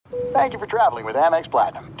Thank you for traveling with Amex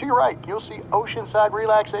Platinum. To your right, you'll see oceanside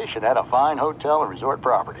relaxation at a fine hotel and resort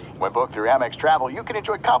property. When booked through Amex Travel, you can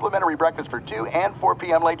enjoy complimentary breakfast for 2 and 4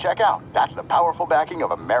 p.m. late checkout. That's the powerful backing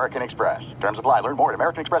of American Express. Terms apply. Learn more at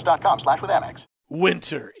americanexpress.com/withAmex.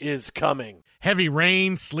 Winter is coming. Heavy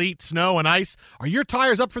rain, sleet, snow, and ice. Are your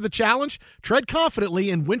tires up for the challenge? Tread confidently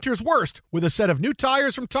in winter's worst with a set of new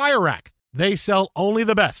tires from Tire Rack. They sell only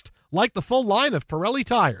the best, like the full line of Pirelli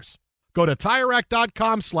tires. Go to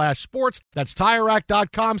TireRack.com/sports. That's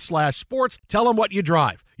TireRack.com/sports. Tell them what you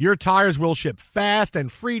drive. Your tires will ship fast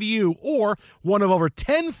and free to you or one of over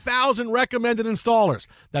 10,000 recommended installers.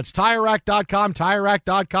 That's TireRack.com,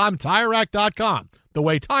 TireRack.com, TireRack.com. The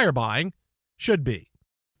way tire buying should be.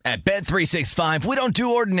 At Bet365, we don't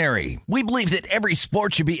do ordinary. We believe that every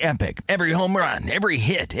sport should be epic. Every home run, every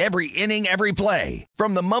hit, every inning, every play.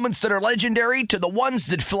 From the moments that are legendary to the ones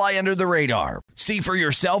that fly under the radar. See for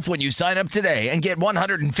yourself when you sign up today and get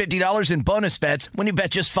 $150 in bonus bets when you bet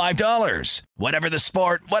just $5. Whatever the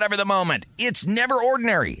sport, whatever the moment, it's never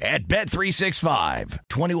ordinary at Bet365.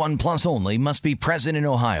 21 plus only. Must be present in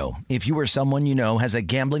Ohio. If you or someone you know has a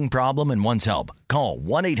gambling problem and wants help, call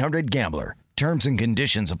 1-800-GAMBLER. Terms and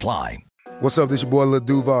conditions apply. What's up, this your boy Lil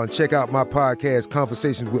Duval, and check out my podcast,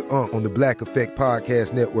 Conversations with Unc, on the Black Effect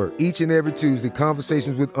Podcast Network. Each and every Tuesday,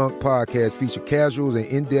 Conversations with Unc podcast feature casuals and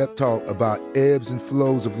in-depth talk about ebbs and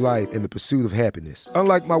flows of life and the pursuit of happiness.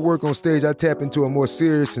 Unlike my work on stage, I tap into a more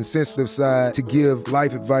serious and sensitive side to give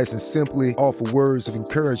life advice and simply offer words of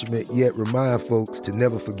encouragement, yet remind folks to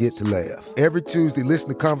never forget to laugh. Every Tuesday, listen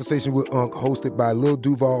to Conversation with Unc, hosted by Lil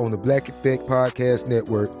Duval on the Black Effect Podcast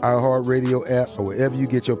Network, iHeartRadio app, or wherever you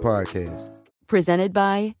get your podcasts. Presented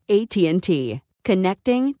by AT&T.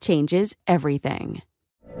 Connecting changes everything.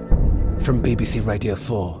 From BBC Radio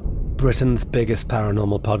 4, Britain's biggest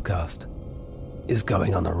paranormal podcast is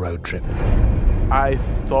going on a road trip. I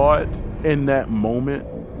thought in that moment,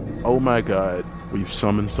 oh my God, we've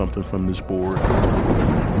summoned something from this board.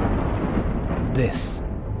 This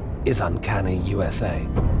is Uncanny USA.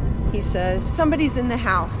 He says, somebody's in the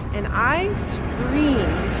house, and I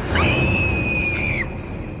screamed.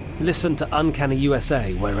 Listen to Uncanny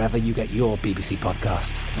USA wherever you get your BBC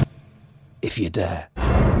podcasts, if you dare.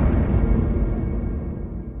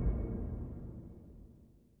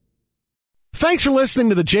 Thanks for listening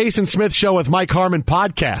to the Jason Smith Show with Mike Harmon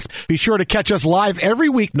podcast. Be sure to catch us live every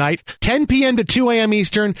weeknight, 10 p.m. to 2 a.m.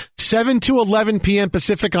 Eastern, 7 to 11 p.m.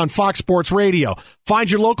 Pacific on Fox Sports Radio.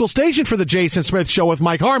 Find your local station for the Jason Smith Show with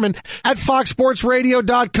Mike Harmon at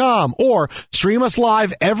foxsportsradio.com or stream us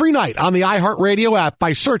live every night on the iHeartRadio app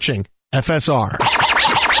by searching FSR. Now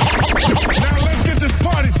let's get this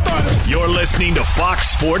party started. You're listening to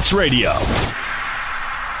Fox Sports Radio.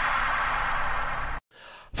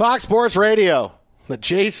 Fox Sports Radio, the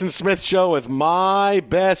Jason Smith Show with my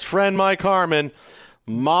best friend, Mike Harmon.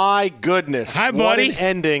 My goodness. Hi, buddy. What an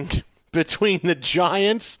ending between the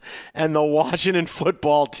Giants and the Washington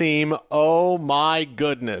football team. Oh, my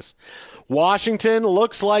goodness. Washington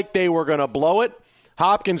looks like they were going to blow it.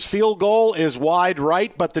 Hopkins' field goal is wide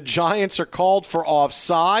right, but the Giants are called for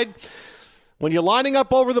offside. When you're lining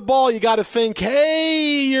up over the ball, you got to think,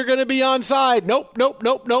 hey, you're going to be onside. Nope,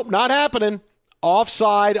 not happening.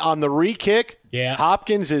 Offside on the re-kick. Yeah.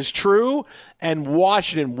 Hopkins is true, and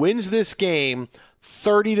Washington wins this game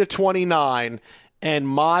 30-29. And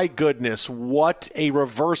my goodness, what a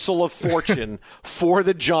reversal of fortune for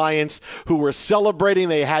the Giants, who were celebrating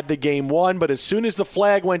they had the game won. But as soon as the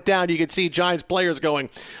flag went down, you could see Giants players going,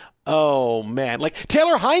 oh, man. Like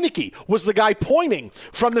Taylor Heineke was the guy pointing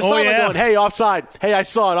from the sideline going, hey, offside. Hey, I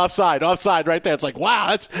saw it. Offside right there. It's like,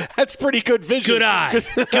 wow, that's pretty good vision. Good eye.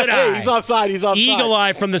 Good hey, eye. He's offside. Eagle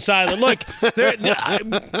eye from the sideline. Look,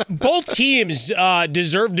 both teams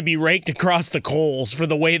deserve to be raked across the coals for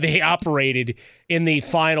the way they operated in the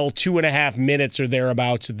final 2.5 minutes or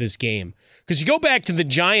thereabouts of this game. Because you go back to the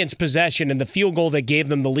Giants' possession and the field goal that gave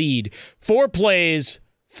them the lead. 4 plays,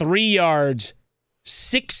 3 yards,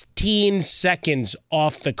 16 seconds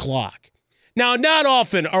off the clock. Now, not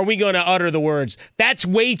often are we going to utter the words, that's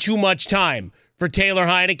way too much time for Taylor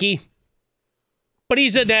Heineke. But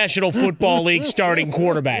he's a National Football League starting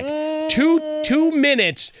quarterback. Two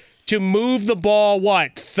minutes to move the ball,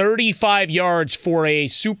 35 yards for a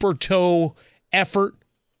super toe effort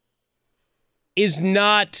is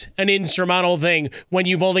not an insurmountable thing when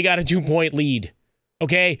you've only got a 2-point lead.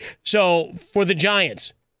 Okay? So, for the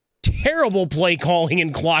Giants, terrible play calling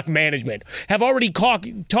and clock management. Have already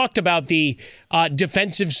talked about the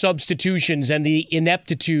defensive substitutions and the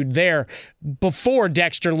ineptitude there before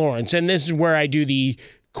Dexter Lawrence. And this is where I do the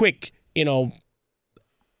quick,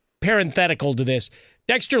 parenthetical to this.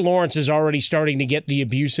 Dexter Lawrence is already starting to get the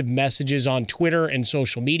abusive messages on Twitter and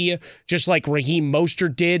social media, just like Raheem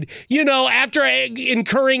Mostert did, after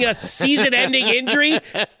incurring a season-ending injury.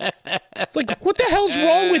 It's like, what the hell's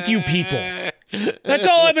wrong with you people? That's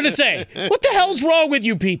all I'm going to say. What the hell's wrong with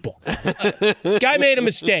you people? Guy made a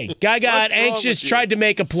mistake. Guy got anxious, tried to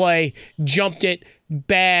make a play, jumped it.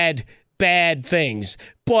 Bad things.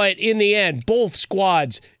 But in the end, both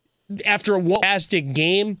squads, after a fantastic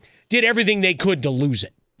game, did everything they could to lose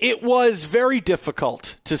it. It was very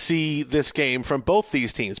difficult to see this game from both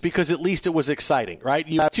these teams because at least it was exciting, right?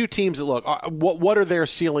 You have two teams that look, what are their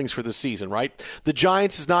ceilings for the season, right? The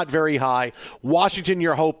Giants is not very high. Washington,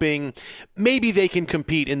 you're hoping maybe they can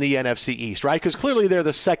compete in the NFC East, right? Because clearly they're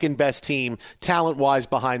the second best team talent-wise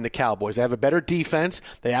behind the Cowboys. They have a better defense.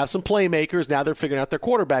 They have some playmakers. Now they're figuring out their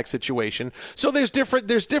quarterback situation. So there's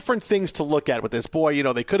different things to look at with this. Boy,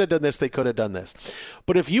 they could have done this. They could have done this.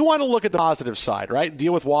 But if you want to look at the positive side, right?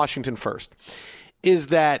 Deal with Washington first, is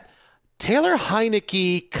that Taylor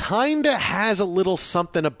Heineke kind of has a little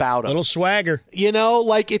something about him. A little swagger.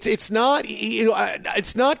 It's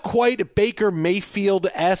not quite Baker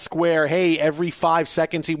Mayfield-esque where, hey, every 5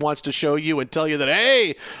 seconds he wants to show you and tell you that,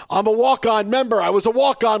 hey, I'm a walk-on member. I was a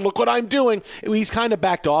walk-on. Look what I'm doing. He's kind of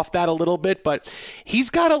backed off that a little bit, but he's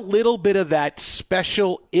got a little bit of that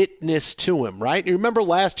special itness to him, right? You remember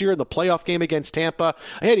last year in the playoff game against Tampa?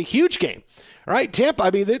 I had a huge game. All right,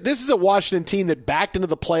 Tampa, this is a Washington team that backed into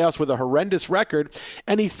the playoffs with a horrendous record,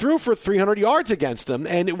 and he threw for 300 yards against them,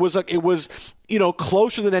 and it was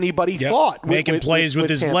closer than anybody thought. Making plays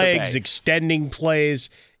with his legs, extending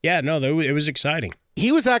plays. Yeah, no, it was exciting.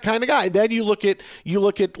 He was that kind of guy. And then you look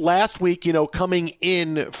at last week, coming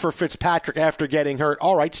in for Fitzpatrick after getting hurt.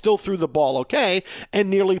 All right, still threw the ball okay and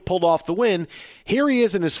nearly pulled off the win. Here he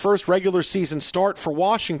is in his first regular season start for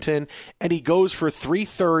Washington, and he goes for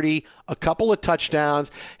 330, a couple of touchdowns.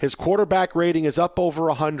 His quarterback rating is up over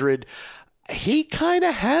 100. He kind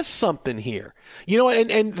of has something here.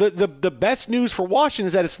 And the best news for Washington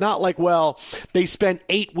is that it's not like, well, they spent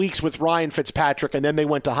 8 weeks with Ryan Fitzpatrick and then they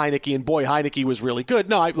went to Heineke, and boy, Heineke was really good.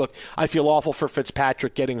 No, I feel awful for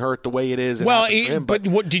Fitzpatrick getting hurt the way it is. Well, but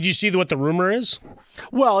what did you see what the rumor is?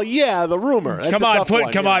 Well, yeah, the rumor. That's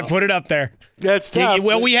put it up there. That's tough.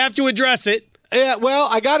 Well, we have to address it. Yeah, well,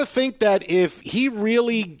 I got to think that if he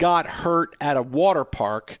really got hurt at a water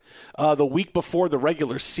park the week before the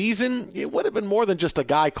regular season, it would have been more than just a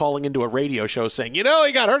guy calling into a radio show saying, he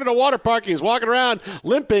got hurt at a water park. He was walking around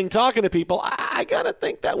limping, talking to people. I got to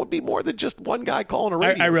think that would be more than just one guy calling a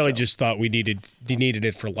radio show. I really just thought we needed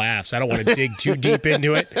it for laughs. I don't want to dig too deep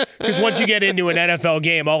into it because once you get into an NFL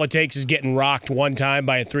game, all it takes is getting rocked one time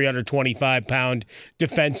by a 325-pound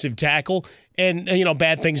defensive tackle. And,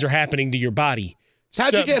 bad things are happening to your body.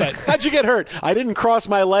 How'd you get hurt? I didn't cross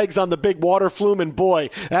my legs on the big water flume, and boy,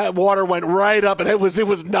 that water went right up, and it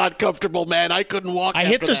was not comfortable, man. I couldn't walk. I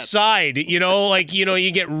hit the side,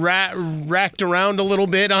 you get racked around a little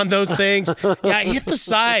bit on those things. Yeah, I hit the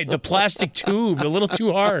side, the plastic tube, a little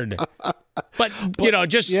too hard. But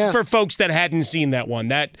for folks that hadn't seen that one,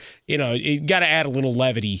 you got to add a little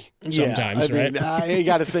levity sometimes, right? You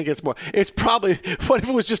got to think it's probably, what if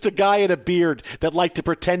it was just a guy in a beard that liked to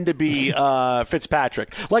pretend to be Fitzpatrick?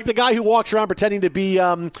 Like the guy who walks around pretending to be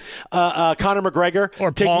Conor McGregor,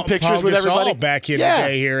 or taking pictures Paul with everybody. Back in the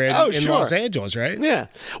day here in Los Angeles, right? Yeah.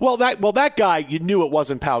 Well, that guy, you knew it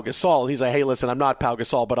wasn't Pau Gasol. He's like, hey, listen, I'm not Pau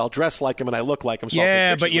Gasol, but I'll dress like him and I look like him. So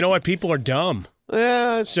yeah, but you know what? People are dumb.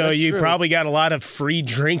 Yeah, so you probably got a lot of free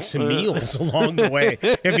drinks and meals along the way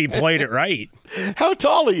if he played it right. How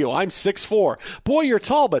tall are you? I'm 6'4". Boy, you're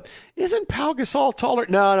tall, but isn't Pau Gasol taller?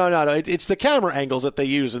 No. It's the camera angles that they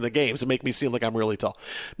use in the games that make me seem like I'm really tall.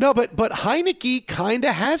 No, but Heineke kind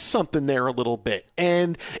of has something there a little bit,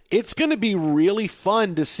 and it's going to be really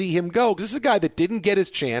fun to see him go. Because this is a guy that didn't get his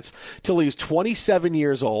chance till he was 27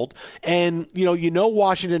 years old, and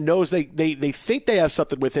Washington knows they think they have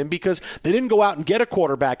something with him because they didn't go out and get a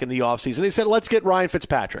quarterback in the offseason. They said, let's get Ryan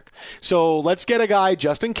Fitzpatrick. So let's get a guy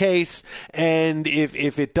just in case, and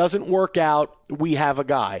if it doesn't work out, we have a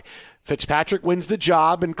guy. Fitzpatrick wins the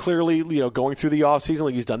job, and clearly, going through the offseason,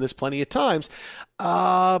 like he's done this plenty of times.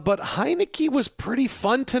 But Heineke was pretty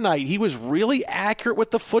fun tonight. He was really accurate with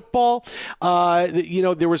the football.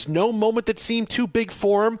 There was no moment that seemed too big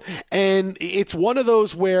for him, and it's one of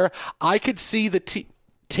those where I could see the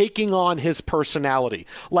taking on his personality.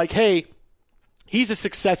 Like, hey, He's a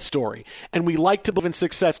success story, and we like to believe in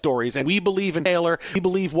success stories, and we believe in Taylor. We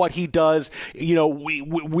believe what he does.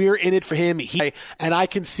 We're in it for him, and I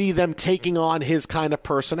can see them taking on his kind of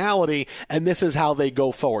personality, and this is how they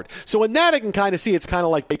go forward. So in that, I can kind of see it's kind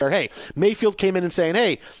of like Baker. Hey, Mayfield came in and saying,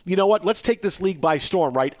 hey, you know what? Let's take this league by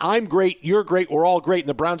storm, right? I'm great. You're great. We're all great. And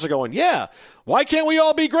the Browns are going, yeah. Why can't we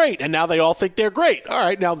all be great? And now they all think they're great. All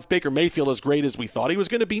right, now is Baker Mayfield as great as we thought he was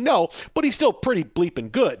going to be? No, but he's still pretty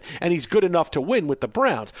bleeping good, and he's good enough to win with the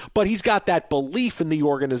Browns. But he's got that belief in the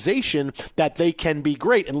organization that they can be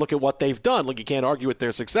great, and look at what they've done. Look, you can't argue with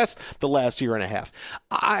their success the last year and a half.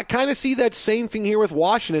 I kind of see that same thing here with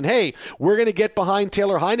Washington. Hey, we're going to get behind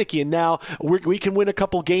Taylor Heineke, and now we can win a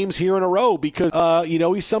couple games here in a row because,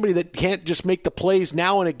 he's somebody that can't just make the plays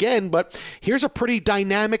now and again, but here's a pretty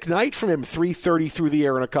dynamic night from him, 330 through the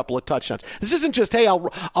air and a couple of touchdowns. This isn't just, hey,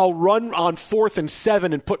 I'll run on 4th and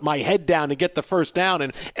 7 and put my head down and get the first down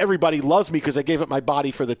and everybody loves me because I gave up my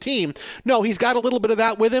body for the team. No, he's got a little bit of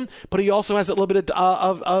that with him, but he also has a little bit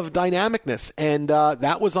of dynamicness, and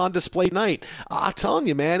that was on display tonight. I'm telling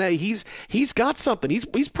you, man, he's got something.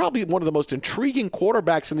 He's probably one of the most intriguing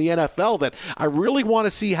quarterbacks in the NFL that I really want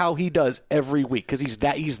to see how he does every week because he's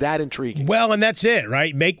that intriguing. Well, and that's it,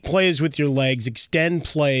 right? Make plays with your legs, extend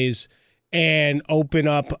plays, and open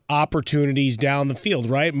up opportunities down the field,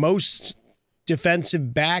 right? Most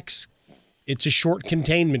defensive backs, it's a short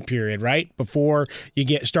containment period, right? Before you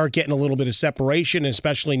start getting a little bit of separation,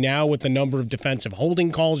 especially now with the number of defensive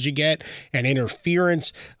holding calls you get and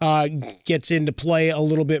interference gets into play a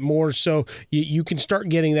little bit more. So you can start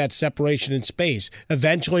getting that separation in space.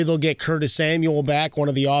 Eventually, they'll get Curtis Samuel back, one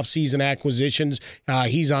of the offseason acquisitions.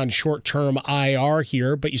 He's on short-term IR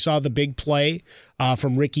here, but you saw the big play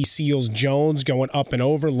from Ricky Seals-Jones going up and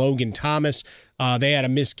over. Logan Thomas, they had a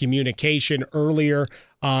miscommunication earlier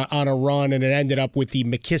on a run, and it ended up with the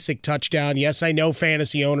McKissick touchdown. Yes, I know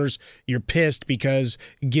fantasy owners, you're pissed because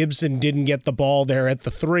Gibson didn't get the ball there at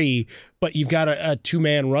the 3, but you've got a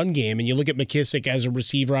two-man run game, and you look at McKissick as a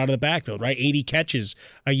receiver out of the backfield, right? 80 catches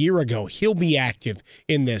a year ago. He'll be active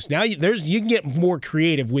in this. Now you can get more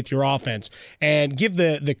creative with your offense and give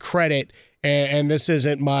the credit, and this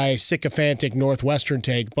isn't my sycophantic Northwestern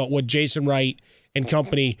take, but with Jason Wright and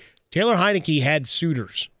company, Taylor Heineke had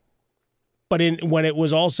suitors. But when it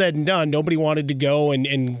was all said and done, nobody wanted to go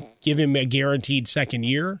and give him a guaranteed second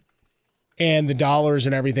year, and the dollars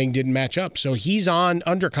and everything didn't match up. So he's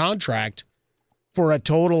under contract for a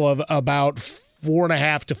total of about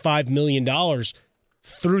 $4.5 to $5 million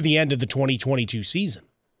through the end of the 2022 season.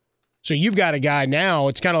 So you've got a guy now,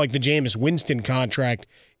 it's kind of like the Jameis Winston contract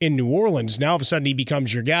in New Orleans. Now all of a sudden he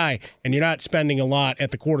becomes your guy, and you're not spending a lot at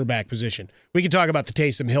the quarterback position. We can talk about the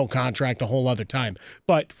Taysom Hill contract a whole other time.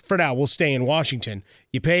 But for now, we'll stay in Washington.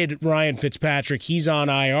 You paid Ryan Fitzpatrick. He's on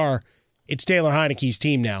IR. It's Taylor Heineke's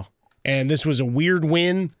team now. And this was a weird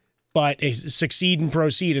win, but a succeed and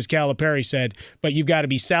proceed, as Calipari said. But you've got to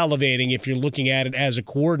be salivating if you're looking at it as a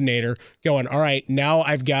coordinator, going, all right, now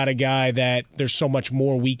I've got a guy that there's so much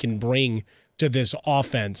more we can bring to this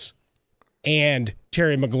offense. And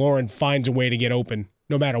Terry McLaurin finds a way to get open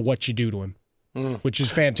no matter what you do to him, which is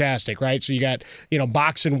fantastic, right? So you got,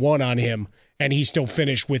 boxing one on him, and he still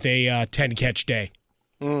finished with a 10-catch day.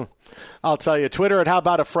 I'll tell you, Twitter at How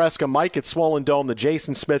About a Fresca, Mike at Swollen Dome, the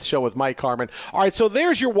Jason Smith Show with Mike Harmon. All right, so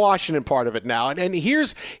there's your Washington part of it now, and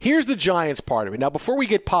here's the Giants part of it. Now, before we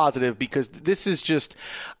get positive, because this is just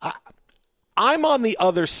I'm on the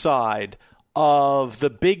other side of the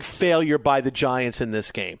big failure by the Giants in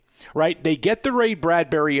this game. Right, they get the Ray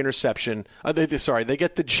Bradbury interception. They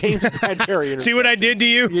get the James Bradbury interception. See what I did to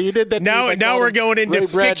you? Yeah, you did that. Now we're going into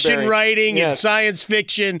fiction writing and science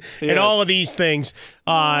fiction and all of these things.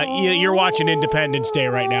 You're watching Independence Day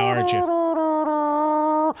right now, aren't you?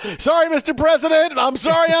 Sorry, Mr. President. I'm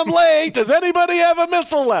sorry I'm late. Does anybody have a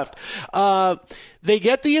missile left? They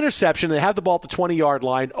get the interception. They have the ball at the 20-yard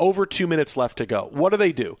line. Over 2 minutes left to go. What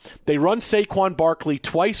do? They run Saquon Barkley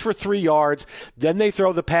twice for 3 yards. Then they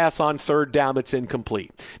throw the pass on third down that's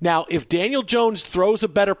incomplete. Now, if Daniel Jones throws a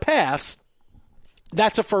better pass,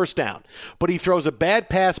 that's a first down. But he throws a bad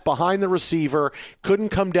pass behind the receiver, couldn't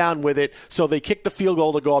come down with it, so they kick the field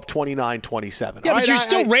goal to go up 29-27. Yeah, but you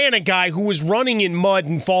still ran a guy who was running in mud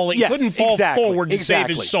and falling. Yes, couldn't fall forward to save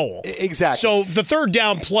his soul. Exactly. So the third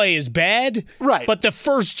down play is bad, right? But the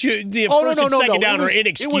first and second down are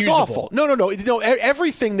inexcusable. It was awful. No.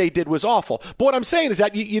 Everything they did was awful. But what I'm saying is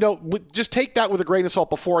that, just take that with a grain of salt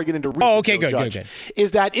before I get into reason. Oh, okay, good.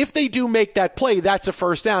 Is that if they do make that play, that's a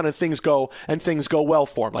first down and things go go well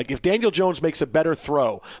for them. Like if Daniel Jones makes a better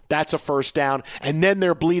throw, that's a first down, and then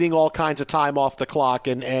they're bleeding all kinds of time off the clock,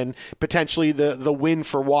 and potentially the win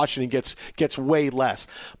for Washington gets way less.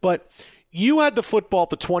 But you had the football at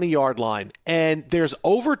the 20-yard line, and there's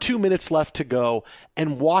over 2 minutes left to go,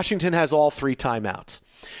 and Washington has all 3 timeouts.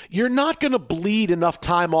 You're not going to bleed enough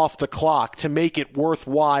time off the clock to make it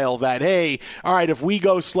worthwhile that, hey, all right, if we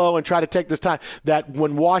go slow and try to take this time, that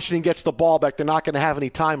when Washington gets the ball back, they're not going to have any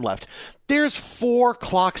time left. There's 4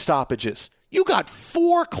 clock stoppages. You got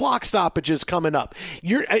 4 clock stoppages coming up.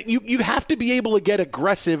 You have to be able to get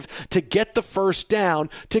aggressive to get the first down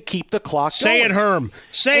to keep the clock going. Say it, Herm.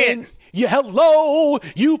 Say it.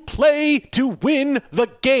 You play to win the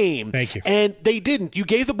game. Thank you. And they didn't. You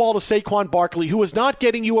gave the ball to Saquon Barkley, who was not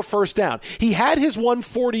getting you a first down. He had his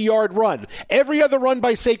 140-yard run. Every other run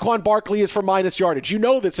by Saquon Barkley is for minus yardage. You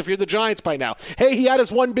know this if you're the Giants by now. Hey, he had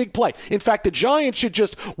his one big play. In fact, the Giants should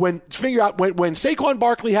just figure out when Saquon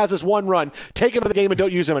Barkley has his one run, take him to the game and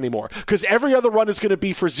don't use him anymore, because every other run is going to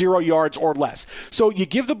be for 0 yards or less. So you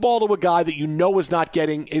give the ball to a guy that you know is not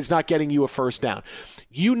getting you a first down.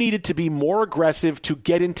 You needed to be more aggressive to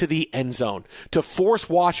get into the end zone, to force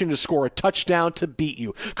Washington to score a touchdown to beat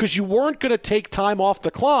you, because you weren't going to take time off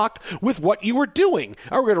the clock with what you were doing.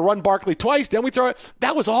 We're going to run Barkley twice, then we throw it.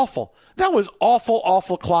 That was awful. That was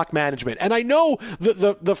awful clock management. And I know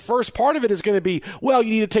the first part of it is going to be, well,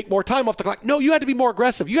 you need to take more time off the clock. No, you had to be more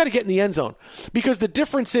aggressive. You had to get in the end zone, because the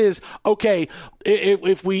difference is, okay,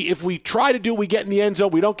 if we try to do, we get in the end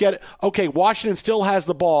zone, we don't get it. Okay, Washington still has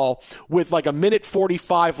the ball with like a minute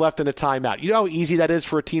 45 left in a timeout. You know how easy that is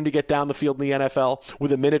for a team to get down the field in the NFL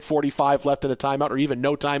with a minute 45 left in a timeout, or even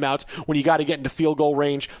no timeouts when you got to get into field goal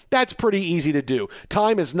range? That's pretty easy to do.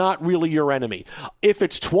 Time is not really your enemy. If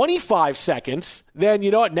it's 25 seconds, then you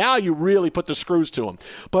know what? Now you really put the screws to them.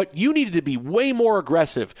 But you needed to be way more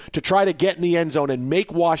aggressive to try to get in the end zone and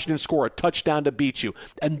make Washington score a touchdown to beat you.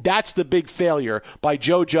 And that's the big failure by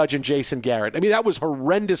Joe Judge and Jason Garrett. I mean, that was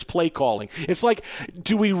horrendous play calling. It's like,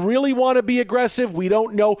 do we really want to be aggressive? We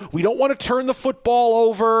don't know. We don't want to turn the football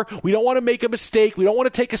over. We don't want to make a mistake. We don't want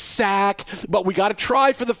to take a sack, but we got to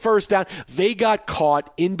try for the first down. They got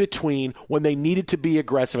caught in between when they needed to be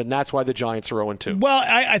aggressive, and that's why the Giants are 0-2. Well,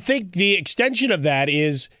 I think the extension of that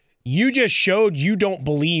is you just showed you don't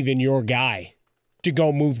believe in your guy to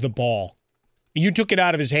go move the ball. You took it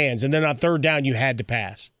out of his hands, and then on third down you had to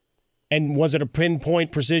pass. And was it a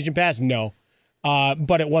pinpoint precision pass? No.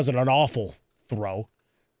 But it wasn't an awful throw.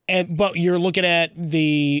 But you're looking at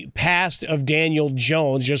the past of Daniel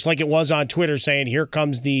Jones, just like it was on Twitter, saying, here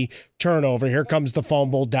comes the turnover, here comes the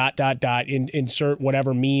fumble, ... insert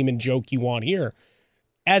whatever meme and joke you want here.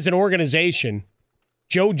 As an organization,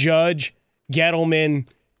 Joe Judge, Gettleman,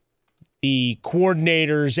 the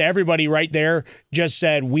coordinators, everybody right there just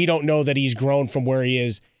said, we don't know that he's grown from where he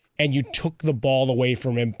is. And you took the ball away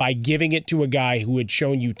from him by giving it to a guy who had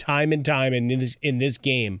shown you time and time in this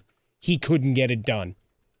game he couldn't get it done.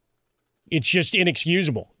 It's just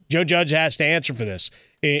inexcusable. Joe Judge has to answer for this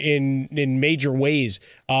in major ways.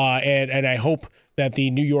 And I hope that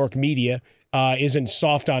the New York media isn't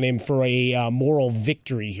soft on him for a moral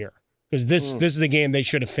victory here, because this is the game they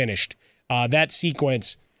should have finished. That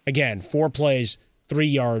sequence, again, 4 plays, 3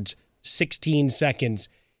 yards, 16 seconds,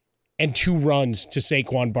 and 2 runs to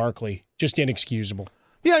Saquon Barkley. Just inexcusable.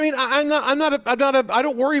 Yeah, I mean, I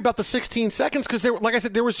don't worry about the 16 seconds, because like I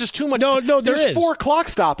said, there was just too much. No, there's 4 clock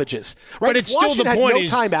stoppages, right? But it's still the point. If Washington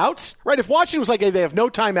had no timeouts, right? If Washington was like, hey, they have no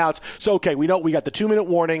timeouts, so okay, we got the 2-minute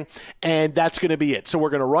warning, and that's going to be it. So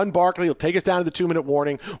we're going to run Barkley. He'll take us down to the 2-minute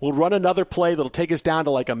warning. We'll run another play that'll take us down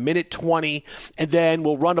to like a minute 20, and then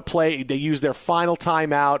we'll run a play. They use their final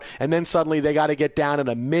timeout, and then suddenly they got to get down in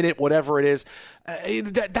a minute, whatever it is.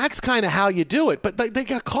 That's kind of how you do it, but they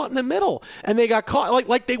got caught in the middle, and they got caught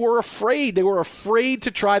like they were afraid. They were afraid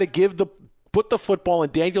to try to put the football in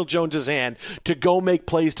Daniel Jones's hand to go make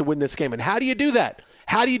plays to win this game. And how do you do that?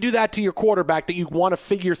 How do you do that to your quarterback that you want to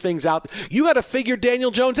figure things out? You got to figure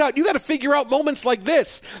Daniel Jones out. You got to figure out moments like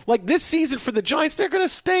this. Like this season for the Giants, they're going to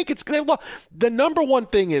stink. The number one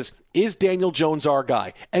thing is Daniel Jones our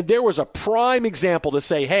guy? And there was a prime example to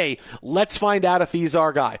say, hey, let's find out if he's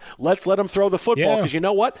our guy. Let's let him throw the football, because you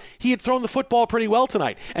know what? He had thrown the football pretty well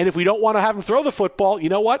tonight. And if we don't want to have him throw the football, you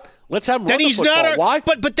know what? Let's have him run the football. Why?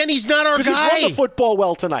 But then he's not our guy. Because he's run the football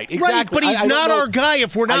well tonight. Exactly. Right, but he's not our guy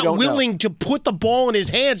if we're not willing to put the ball in his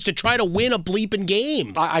hands to try to win a bleeping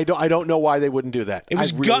game. I don't know why they wouldn't do that. It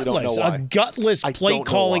was gutless, a gutless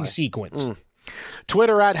play-calling sequence.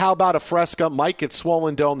 Twitter at How About a Fresca. Mike at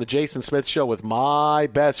Swollen Dome. The Jason Smith Show with my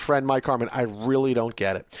best friend, Mike Harmon. I really don't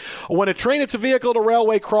get it. When a train hits a vehicle at a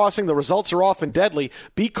railway crossing, the results are often deadly.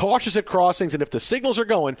 Be cautious at crossings, and if the signals are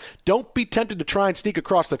going, don't be tempted to try and sneak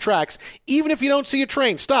across the tracks, even if you don't see a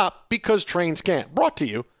train stop, because trains can't. Brought to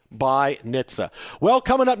you by NHTSA. Well,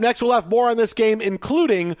 coming up next, we'll have more on this game,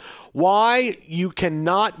 including why you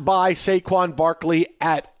cannot buy Saquon Barkley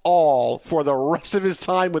at all for the rest of his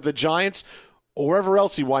time with the Giants or wherever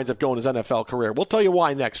else he winds up going his NFL career. We'll tell you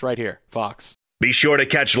why next right here, Fox. Be sure to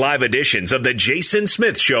catch live editions of The Jason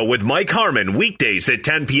Smith Show with Mike Harmon weekdays at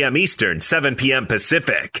 10 p.m. Eastern, 7 p.m.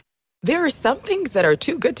 Pacific. There are some things that are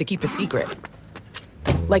too good to keep a secret.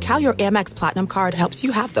 Like how your Amex Platinum card helps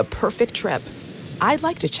you have the perfect trip. I'd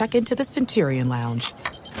like to check into the Centurion Lounge.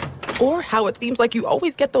 Or how it seems like you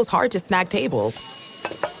always get those hard-to-snag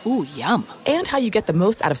tables. Ooh, yum. And how you get the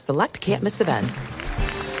most out of select can't-miss events.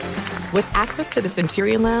 With access to the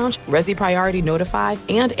Centurion Lounge, Resi Priority Notify,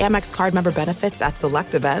 and Amex card member benefits at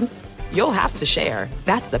select events, you'll have to share.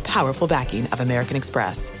 That's the powerful backing of American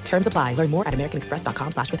Express. Terms apply. Learn more at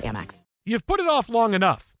americanexpress.com/withAmex. You've put it off long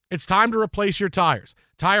enough. It's time to replace your tires.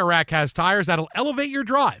 Tire Rack has tires that'll elevate your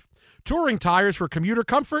drive. Touring tires for commuter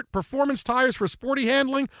comfort, performance tires for sporty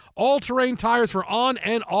handling, all-terrain tires for on-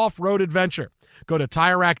 and off-road adventure. Go to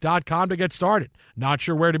TireRack.com to get started. Not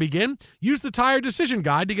sure where to begin? Use the Tire Decision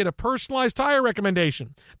Guide to get a personalized tire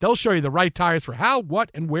recommendation. They'll show you the right tires for how, what,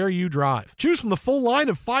 and where you drive. Choose from the full line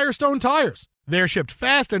of Firestone tires. They're shipped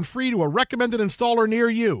fast and free to a recommended installer near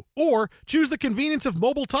you. Or choose the convenience of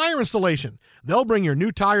mobile tire installation. They'll bring your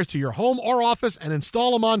new tires to your home or office and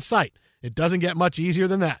install them on site. It doesn't get much easier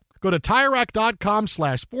than that. Go to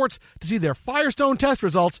TireRack.com/sports to see their Firestone test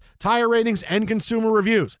results, tire ratings, and consumer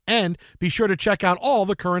reviews. And be sure to check out all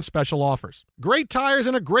the current special offers. Great tires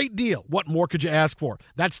and a great deal. What more could you ask for?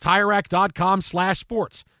 That's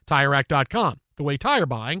TireRack.com/sports. TireRack.com, the way tire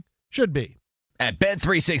buying should be. At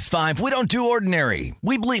Bet365, we don't do ordinary.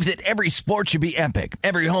 We believe that every sport should be epic.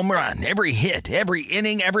 Every home run, every hit, every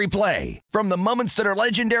inning, every play. From the moments that are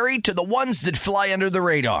legendary to the ones that fly under the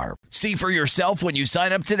radar. See for yourself when you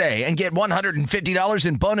sign up today and get $150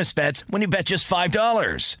 in bonus bets when you bet just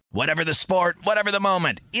 $5. Whatever the sport, whatever the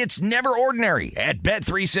moment, it's never ordinary at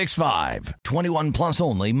Bet365. 21 plus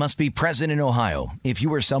only. Must be present in Ohio. If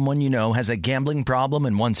you or someone you know has a gambling problem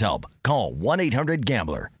and wants help, call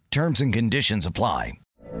 1-800-GAMBLER. Terms and conditions apply.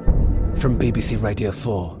 From BBC Radio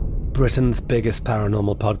 4, Britain's biggest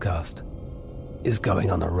paranormal podcast is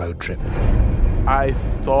going on a road trip. I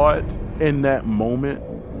thought in that moment,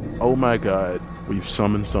 oh my God, we've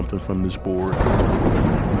summoned something from this board.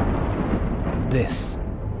 This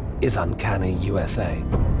is Uncanny USA.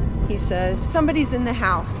 He says, somebody's in the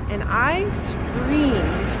house, and I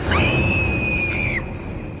screamed.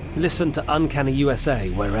 Listen to Uncanny USA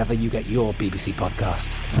wherever you get your BBC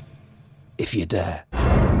podcasts, if you dare.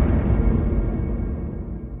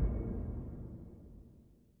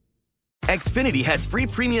 Xfinity has free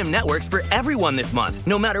premium networks for everyone this month,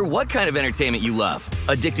 no matter what kind of entertainment you love.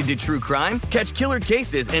 Addicted to true crime? Catch killer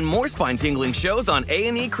cases and more spine-tingling shows on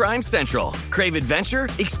A&E Crime Central. Crave adventure?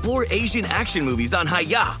 Explore Asian action movies on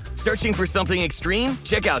Hi-YAH. Searching for something extreme?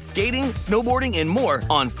 Check out skating, snowboarding, and more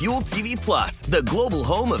on Fuel TV Plus, the global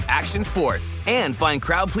home of action sports. And find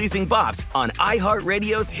crowd-pleasing bops on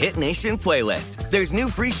iHeartRadio's Hit Nation playlist. There's new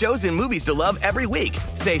free shows and movies to love every week.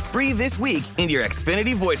 Say free this week in your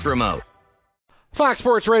Xfinity voice remote. Fox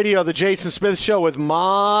Sports Radio, the Jason Smith Show with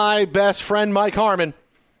my best friend, Mike Harmon.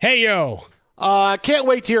 Hey, yo. Can't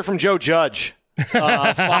wait to hear from Joe Judge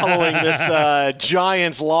following this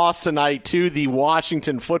Giants loss tonight to the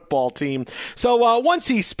Washington football team. So once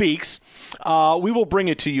he speaks, we will bring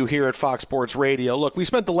it to you here at Fox Sports Radio. Look, we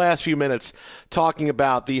spent the last few minutes talking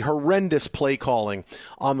about the horrendous play calling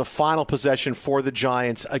on the final possession for the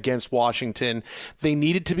Giants against Washington. They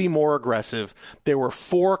needed to be more aggressive. There were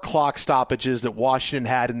 4 clock stoppages that Washington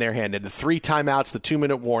had in their hand. They had the 3 timeouts, the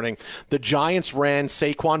 2-minute warning. The Giants ran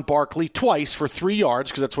Saquon Barkley twice for 3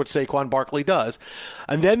 yards, because that's what Saquon Barkley does.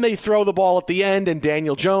 And then they throw the ball at the end, and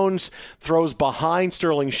Daniel Jones throws behind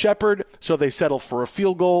Sterling Shepard, so they settle for a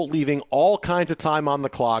field goal, leaving all kinds of time on the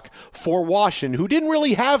clock for Washington, who didn't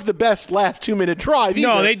really have the best last 2-minute drive either.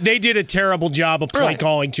 No, they did a terrible job of play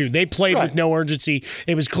calling, too. They played with no urgency.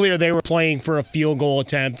 It was clear they were playing for a field goal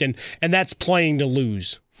attempt, and that's playing to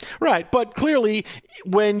lose. Right, but clearly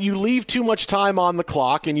when you leave too much time on the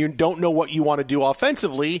clock and you don't know what you want to do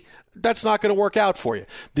offensively, that's not going to work out for you.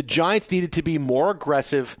 The Giants needed to be more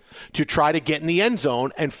aggressive to try to get in the end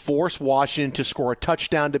zone and force Washington to score a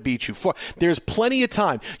touchdown to beat you. There's plenty of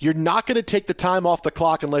time. You're not going to take the time off the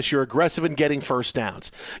clock unless you're aggressive in getting first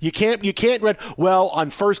downs. You can't run, well, on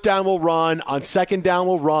first down we'll run, on second down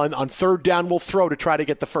we'll run, on third down we'll throw to try to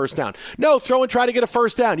get the first down. No, throw and try to get a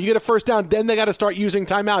first down. You get a first down, then they got to start using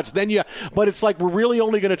timeouts. But it's like we're really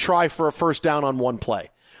only going to try for a first down on one play.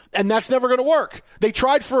 And that's never going to work. They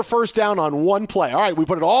tried for a first down on one play. All right, we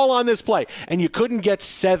put it all on this play, and you couldn't get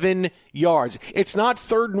 7 yards. It's not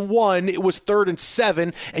 3rd and 1. It was 3rd and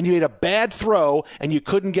 7, and you made a bad throw, and you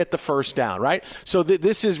couldn't get the first down, right? So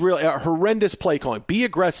this is really a horrendous play calling. Be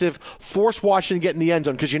aggressive. Force Washington to get in the end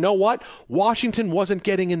zone, because you know what? Washington wasn't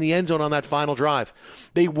getting in the end zone on that final drive.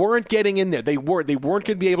 They weren't getting in there. They weren't going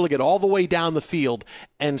to be able to get all the way down the field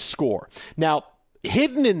and score. Now,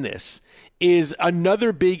 hidden in this is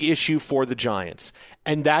another big issue for the Giants,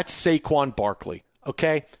 and that's Saquon Barkley,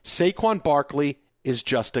 okay? Saquon Barkley is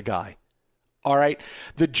just a guy. All right.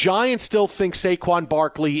 The Giants still think Saquon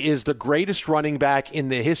Barkley is the greatest running back in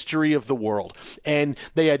the history of the world. And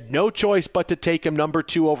they had no choice but to take him number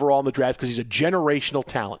 2 overall in the draft because he's a generational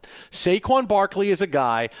talent. Saquon Barkley is a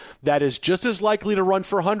guy that is just as likely to run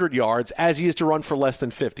for 100 yards as he is to run for less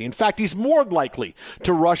than 50. In fact, he's more likely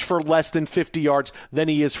to rush for less than 50 yards than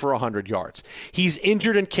he is for 100 yards. He's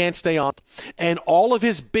injured and can't stay on. And all of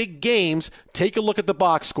his big games, take a look at the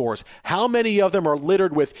box scores. How many of them are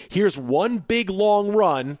littered with, here's one big long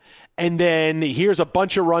run, and then here's a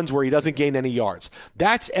bunch of runs where he doesn't gain any yards.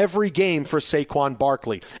 That's every game for Saquon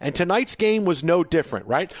Barkley. And tonight's game was no different,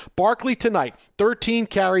 right? Barkley tonight, 13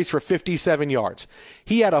 carries for 57 yards.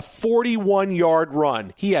 He had a 41-yard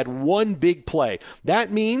run. He had one big play.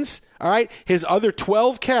 That means, all right, his other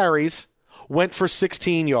 12 carries went for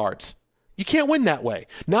 16 yards. You can't win that way.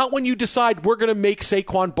 Not when you decide we're going to make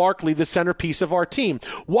Saquon Barkley the centerpiece of our team.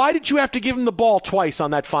 Why did you have to give him the ball twice on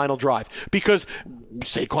that final drive? Because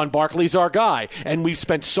Saquon Barkley's our guy. And we've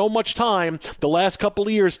spent so much time the last couple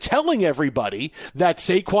of years telling everybody that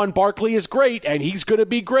Saquon Barkley is great and he's going to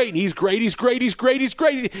be great. And he's great, he's great, he's great, he's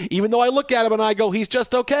great. Even though I look at him and I go, he's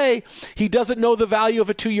just okay. He doesn't know the value of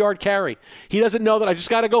a 2-yard carry. He doesn't know that I just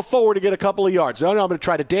got to go forward to get a couple of yards. No, I'm going to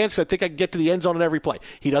try to dance because I think I can get to the end zone on every play.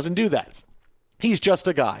 He doesn't do that. He's just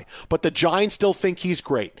a guy. But the Giants still think he's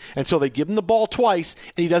great. And so they give him the ball twice,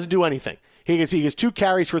 and he doesn't do anything. He gets 2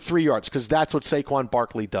 carries for 3 yards because that's what Saquon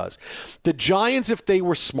Barkley does. The Giants, if they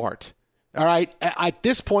were smart, all right, at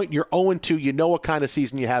this point, you're 0-2. You know what kind of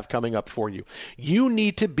season you have coming up for you. You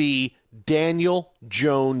need to be Daniel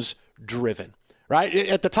Jones driven, right?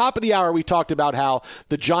 At the top of the hour, we talked about how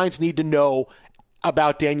the Giants need to know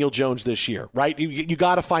about Daniel Jones this year, right? You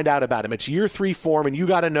got to find out about him. It's year 3 for him, and you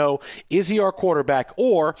got to know, is he our quarterback?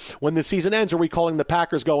 Or when the season ends, are we calling the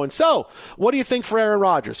Packers going, so what do you think for Aaron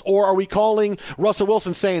Rodgers? Or are we calling Russell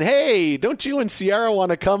Wilson saying, hey, don't you and Sierra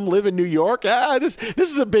want to come live in New York? This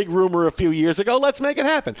is a big rumor a few years ago. Let's make it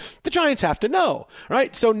happen. The Giants have to know,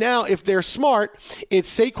 right? So now if they're smart,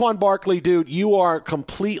 it's Saquon Barkley, dude, you are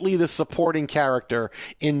completely the supporting character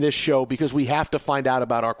in this show because we have to find out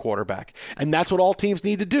about our quarterback. And that's what all teams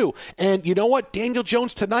need to do. And you know what? Daniel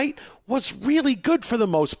Jones tonight was really good for the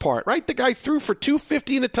most part, right? The guy threw for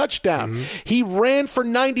 250 and a touchdown. Mm-hmm. He ran for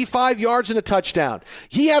 95 yards and a touchdown.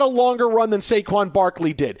 He had a longer run than Saquon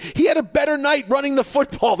Barkley did. He had a better night running the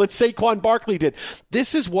football than Saquon Barkley did.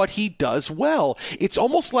 This is what he does well. It's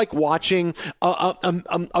almost like watching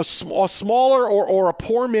a smaller or a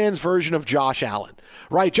poor man's version of Josh Allen,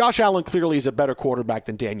 right? Josh Allen clearly is a better quarterback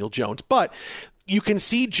than Daniel Jones, but you can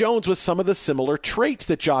see Jones with some of the similar traits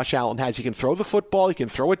that Josh Allen has. He can throw the football. He can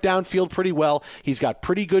throw it downfield pretty well. He's got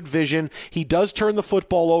pretty good vision. He does turn the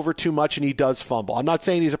football over too much, and he does fumble. I'm not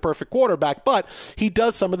saying he's a perfect quarterback, but he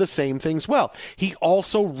does some of the same things well. He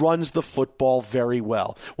also runs the football very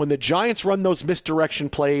well. When the Giants run those misdirection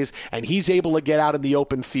plays and he's able to get out in the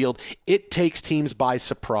open field, it takes teams by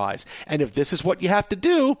surprise. And if this is what you have to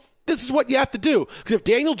do, this is what you have to do. Because if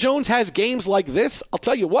Daniel Jones has games like this, I'll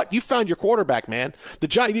tell you what, you found your quarterback, man.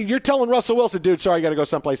 You're telling Russell Wilson, dude, sorry, I got to go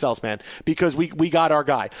someplace else, man, because we got our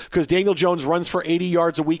guy. Because Daniel Jones runs for 80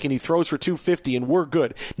 yards a week and he throws for 250, and we're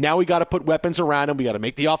good. Now we got to put weapons around him. We got to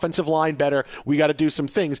make the offensive line better. We got to do some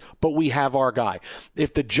things, but we have our guy.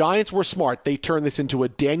 If the Giants were smart, they turn this into a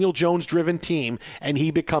Daniel Jones-driven team, and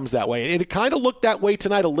he becomes that way. And it kind of looked that way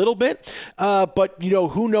tonight a little bit, but,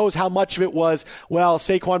 who knows how much of it was, well,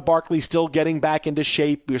 Saquon Barkley still getting back into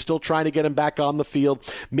shape. We're still trying to get him back on the field.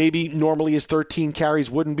 Maybe normally his 13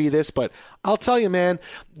 carries wouldn't be this, but I'll tell you, man,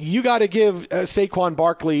 you got to give Saquon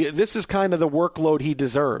Barkley, this is kind of the workload he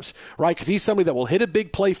deserves, right? Because he's somebody that will hit a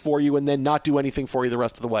big play for you and then not do anything for you the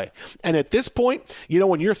rest of the way. And at this point,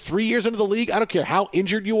 when you're 3 years into the league, I don't care how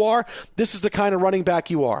injured you are, this is the kind of running back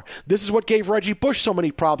you are. This is what gave Reggie Bush so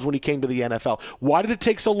many problems when he came to the NFL. Why did it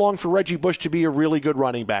take so long for Reggie Bush to be a really good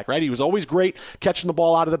running back, right? He was always great catching the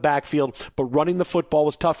ball out of the backfield, but running the football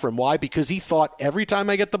was tough for him. Why? Because he thought every time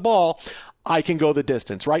I get the ball, I can go the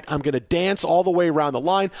distance, right? I'm going to dance all the way around the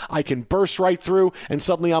line. I can burst right through, and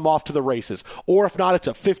suddenly I'm off to the races. Or if not, it's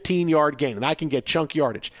a 15-yard gain, and I can get chunk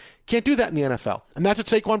yardage. Can't do that in the NFL. And that's what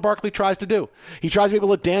Saquon Barkley tries to do. He tries to be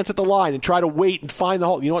able to dance at the line and try to wait and find the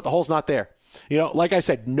hole. You know what? The hole's not there. Like I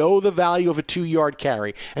said, know the value of a 2-yard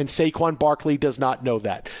carry, and Saquon Barkley does not know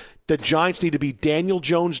that. The Giants need to be Daniel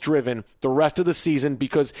Jones driven the rest of the season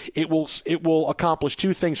because it will accomplish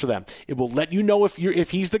two things for them. It will let you know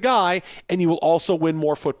if he's the guy, and you will also win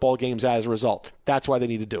more football games as a result. That's why they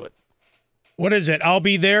need to do it. What is it? I'll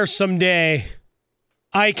be there someday.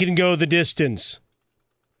 I can go the distance.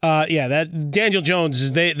 That Daniel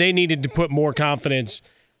Jones they needed to put more confidence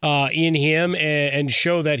in him and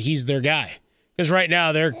show that he's their guy. Because right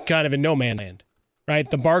now they're kind of in no man's land. Right,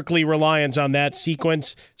 the Barkley reliance on that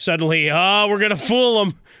sequence. Suddenly, we're going to fool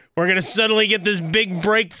them. We're going to suddenly get this big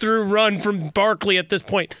breakthrough run from Barkley at this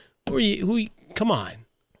point. Come on.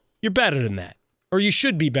 You're better than that. Or you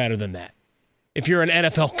should be better than that. If you're an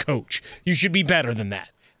NFL coach, you should be better than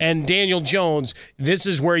that. And Daniel Jones, this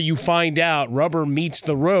is where you find out rubber meets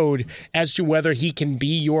the road as to whether he can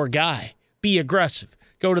be your guy. Be aggressive.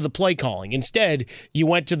 Go to the play calling. Instead, you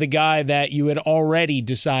went to the guy that you had already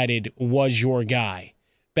decided was your guy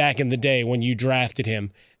back in the day when you drafted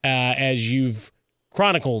him, as you've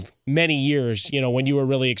chronicled many years, when you were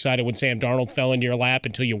really excited when Sam Darnold fell into your lap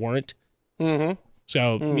until you weren't. Mm-hmm.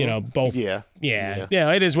 So, both. Yeah,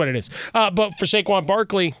 it is what it is. But for Saquon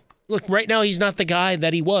Barkley, look, right now he's not the guy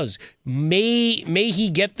that he was. May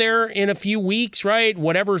he get there in a few weeks, right?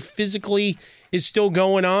 Whatever physically is still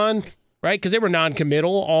going on. Right, because they were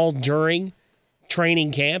non-committal all during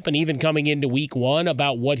training camp and even coming into week one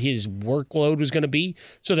about what his workload was going to be.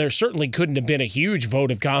 So there certainly couldn't have been a huge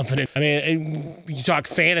vote of confidence. I mean, you talk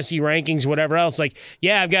fantasy rankings, whatever else. Like,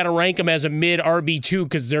 yeah, I've got to rank him as a mid RB2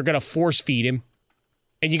 because they're going to force feed him.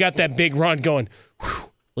 And you got that big run going, at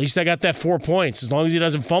least I got that 4 points. As long as he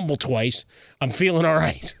doesn't fumble twice, I'm feeling all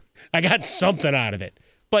right. I got something out of it.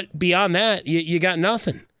 But beyond that, you got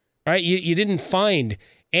nothing, right? You didn't find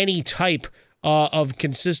any type of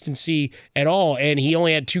consistency at all, and he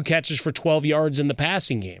only had 2 catches for 12 yards in the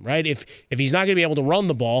passing game, right? If he's not going to be able to run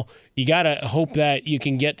the ball, you got to hope that you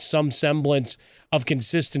can get some semblance of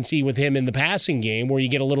consistency with him in the passing game where you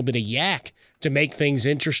get a little bit of yak to make things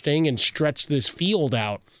interesting and stretch this field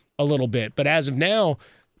out a little bit. But as of now,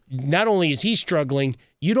 not only is he struggling,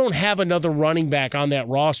 you don't have another running back on that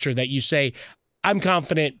roster that you say, I'm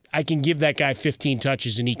confident I can give that guy 15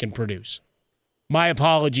 touches and he can produce. My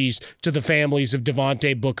apologies to the families of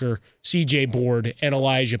Devontae Booker, C.J. Board, and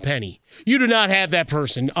Elijah Penny. You do not have that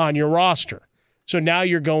person on your roster. So now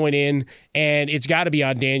you're going in, and it's got to be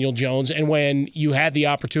on Daniel Jones. And when you had the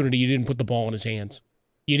opportunity, you didn't put the ball in his hands.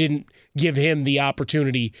 You didn't give him the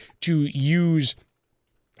opportunity to use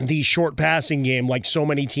the short passing game like so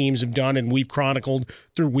many teams have done, and we've chronicled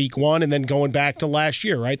through week one and then going back to last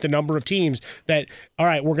year, right? The number of teams that, all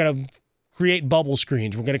right, we're going to create bubble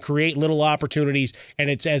screens. We're going to create little opportunities, and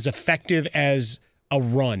it's as effective as a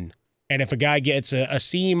run. And if a guy gets a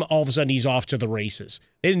seam, all of a sudden he's off to the races.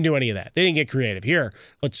 They didn't do any of that. They didn't get creative. Here,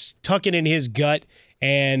 let's tuck it in his gut,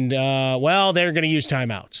 and, they're going to use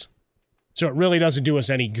timeouts. So it really doesn't do us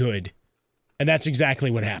any good. And that's exactly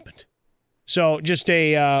what happened. So just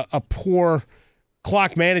a poor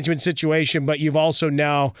clock management situation, but you've also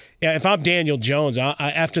now, if I'm Daniel Jones,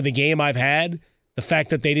 after the game I've had, the fact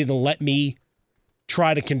that they didn't let me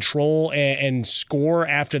try to control and score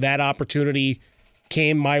after that opportunity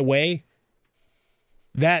came my way,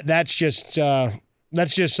 that's just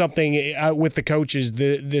something with the coaches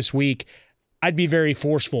this week. I'd be very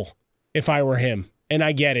forceful if I were him. And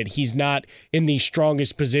I get it. He's not in the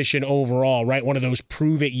strongest position overall, right? One of those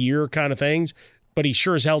prove-it year kind of things. But he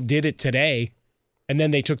sure as hell did it today, and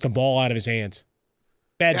then they took the ball out of his hands.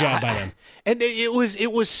 Bad job by them. And it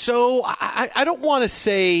was so – I don't want to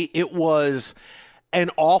say it was an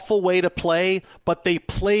awful way to play, but they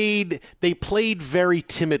played very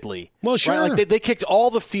timidly. Well, sure. Right? Like they kicked all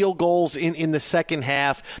the field goals in the second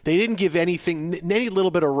half. They didn't give anything, any little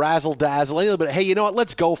bit of razzle-dazzle, any little bit of, hey, you know what,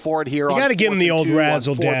 let's go for it here. You got to give them the old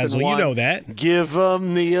razzle-dazzle. You know that. Give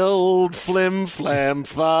them the old flim-flam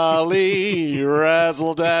folly,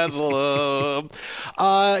 razzle-dazzle.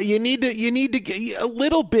 You need to get a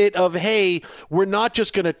little bit of, hey, we're not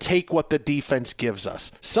just going to take what the defense gives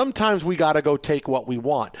us. Sometimes we got to go take what we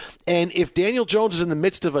want. And if Daniel Jones is in the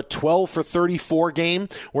midst of a 12 for 34 game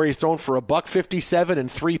where he's thrown for $157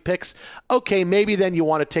 and 3 picks, okay, maybe then you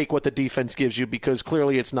want to take what the defense gives you because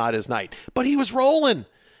clearly it's not his night. But he was rolling.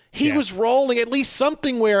 He was rolling, at least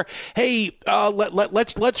something where, hey,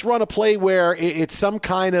 let's run a play where it's some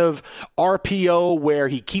kind of RPO where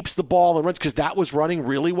he keeps the ball and runs, because that was running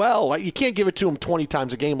really well. You can't give it to him 20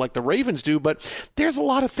 times a game like the Ravens do, but there's a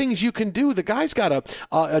lot of things you can do. The guy's got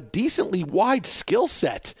a decently wide skill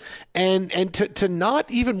set, and to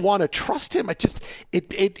not even want to trust him,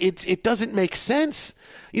 it doesn't make sense.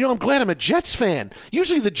 You know, I'm glad I'm a Jets fan.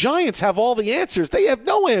 Usually the Giants have all the answers. They have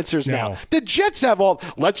no answers now. The Jets have all.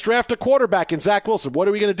 Let's draft a quarterback in Zach Wilson. What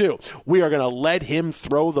are we going to do? We are going to let him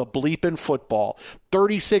throw the bleeping football.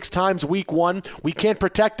 36 times week 1. We can't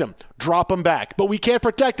protect him. Drop him back. But we can't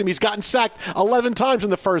protect him. He's gotten sacked 11 times in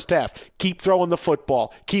the first half. Keep throwing the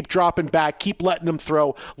football. Keep dropping back. Keep letting him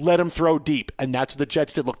throw. Let him throw deep. And that's what the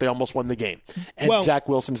Jets did. Look, they almost won the game. And Zach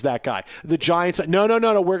Wilson's that guy. The Giants,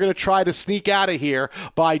 no. We're going to try to sneak out of here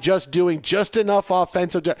by just doing just enough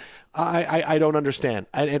offensive. I don't understand.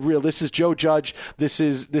 And real, this is Joe Judge. This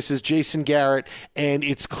is Jason Garrett. And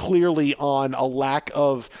it's clearly on a lack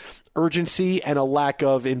of urgency and a lack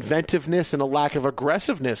of inventiveness and a lack of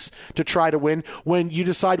aggressiveness to try to win when you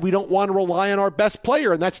decide we don't want to rely on our best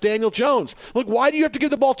player, and that's Daniel Jones. Look, why do you have to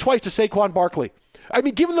give the ball twice to Saquon Barkley? I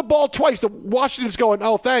mean, give him the ball twice. The Washington's going,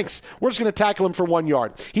 oh, thanks. We're just going to tackle him for 1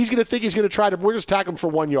 yard. He's going to think he's going to we're just tackle him for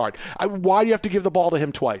 1 yard. Why do you have to give the ball to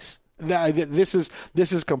him twice? This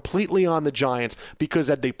is completely on the Giants, because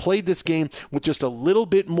had they played this game with just a little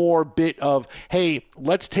bit more of, hey,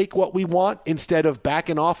 let's take what we want instead of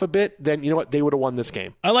backing off a bit, then you know what? They would have won this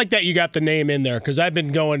game. I like that you got the name in there, because I've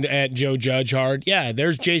been going at Joe Judge hard. Yeah,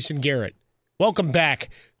 there's Jason Garrett. Welcome back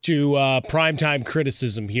to primetime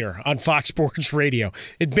criticism here on Fox Sports Radio.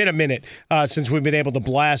 It's been a minute since we've been able to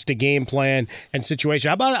blast a game plan and situation.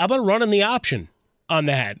 How about running the option on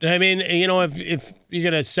that? I mean, you know, if you're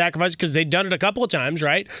going to sacrifice, because they've done it a couple of times,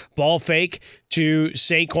 right? Ball fake to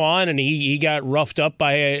Saquon, and he got roughed up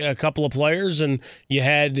by a couple of players, and you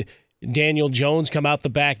had Daniel Jones come out the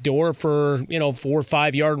back door for, 4 or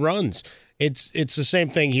 5 yard runs. It's the same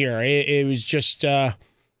thing here. It was just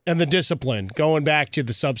and the discipline, going back to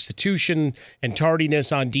the substitution and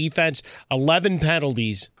tardiness on defense. 11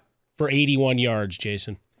 penalties for 81 yards,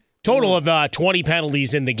 Jason. Total of 20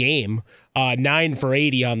 penalties in the game, 9 for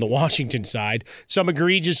 80 on the Washington side. Some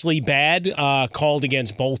egregiously bad called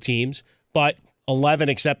against both teams, but 11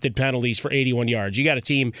 accepted penalties for 81 yards. You got a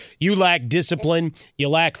team, you lack discipline, you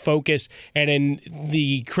lack focus, and in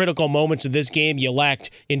the critical moments of this game, you lacked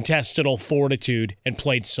intestinal fortitude and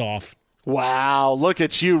played soft. Wow, look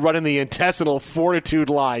at you running the intestinal fortitude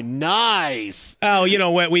line. Nice. Oh, you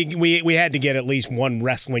know what? We had to get at least one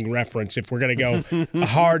wrestling reference if we're going to go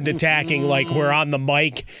hard attacking like we're on the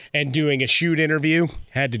mic and doing a shoot interview.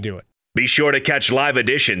 Had to do it. Be sure to catch live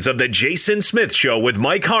editions of The Jason Smith Show with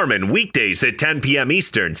Mike Harmon weekdays at 10 p.m.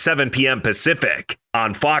 Eastern, 7 p.m. Pacific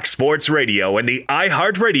on Fox Sports Radio and the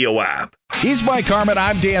iHeartRadio app. He's Mike Harmon.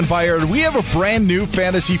 I'm Dan Byer. We have a brand new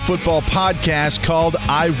fantasy football podcast called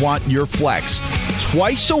I Want Your Flex.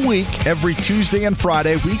 Twice a week, every Tuesday and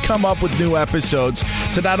Friday, we come up with new episodes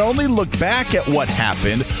to not only look back at what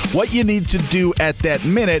happened, what you need to do at that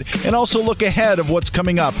minute, and also look ahead of what's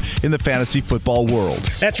coming up in the fantasy football world.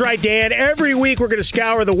 That's right, Dan. Every week, we're going to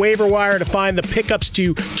scour the waiver wire to find the pickups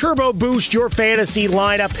to turbo boost your fantasy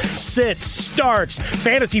lineup, sits, starts,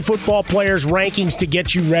 fantasy football players' rankings to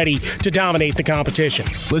get you ready to dominate the competition.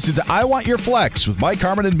 Listen to I Want Your Flex with Mike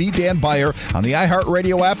Harmon and me, Dan Byer, on the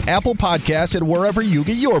iHeartRadio app, Apple Podcasts, and wherever you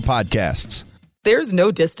get your podcasts. There's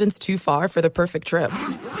no distance too far for the perfect trip.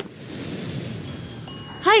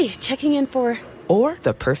 Hi, checking in for... Or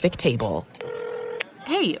the perfect table.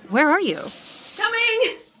 Hey, where are you?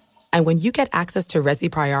 Coming! And when you get access to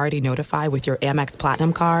Resi Priority Notify with your Amex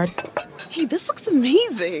Platinum card... Hey, this looks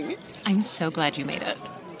amazing. I'm so glad you made it.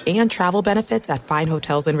 And travel benefits at fine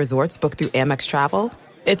hotels and resorts booked through Amex Travel,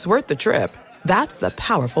 it's worth the trip. That's the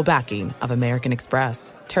powerful backing of American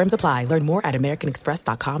Express. Terms apply. Learn more at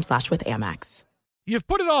americanexpress.com/withAmex. You've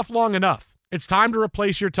put it off long enough. It's time to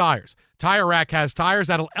replace your tires. Tire Rack has tires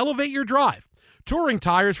that'll elevate your drive. Touring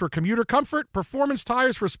tires for commuter comfort, performance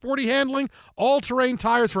tires for sporty handling, all-terrain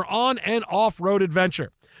tires for on- and off-road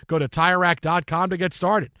adventure. Go to TireRack.com to get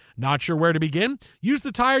started. Not sure where to begin? Use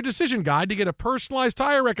the Tire Decision Guide to get a personalized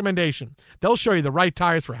tire recommendation. They'll show you the right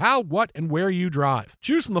tires for how, what, and where you drive.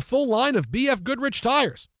 Choose from the full line of BF Goodrich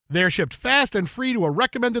tires. They're shipped fast and free to a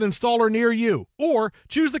recommended installer near you. Or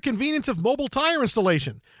choose the convenience of mobile tire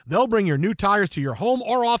installation. They'll bring your new tires to your home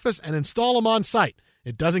or office and install them on site.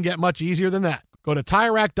 It doesn't get much easier than that. Go to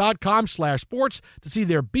TireRack.com/sports to see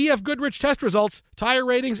their BF Goodrich test results, tire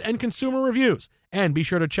ratings, and consumer reviews. And be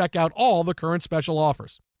sure to check out all the current special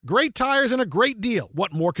offers. Great tires and a great deal.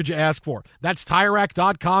 What more could you ask for? That's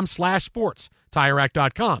TireRack.com/sports.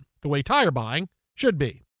 TireRack.com, the way tire buying should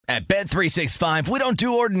be. At Bet365, we don't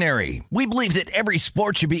do ordinary. We believe that every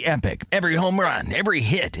sport should be epic. Every home run, every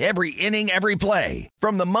hit, every inning, every play.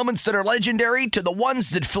 From the moments that are legendary to the ones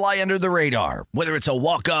that fly under the radar. Whether it's a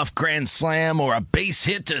walk-off grand slam or a base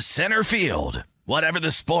hit to center field. Whatever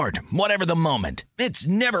the sport, whatever the moment, it's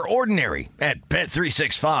never ordinary at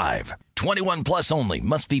Bet365. 21 plus only.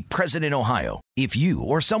 Must be present in Ohio. If you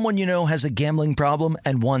or someone you know has a gambling problem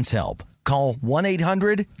and wants help, call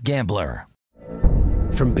 1-800-GAMBLER.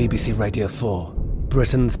 From BBC Radio 4,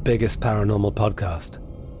 Britain's biggest paranormal podcast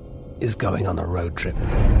is going on a road trip.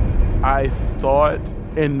 I thought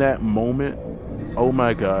in that moment, oh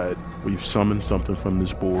my God, we've summoned something from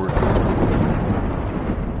this board.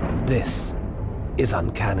 This is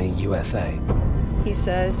Uncanny USA. He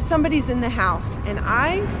says, somebody's in the house, and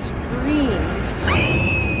I screamed.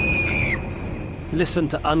 Listen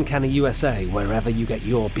to Uncanny USA wherever you get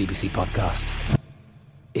your BBC podcasts,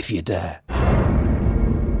 if you dare.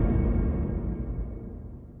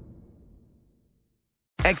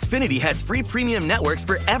 Xfinity has free premium networks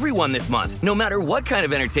for everyone this month, no matter what kind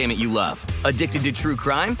of entertainment you love. Addicted to true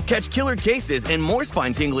crime? Catch killer cases and more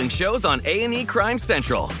spine-tingling shows on A&E Crime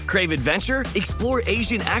Central. Crave adventure? Explore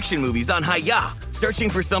Asian action movies on Hi-YAH.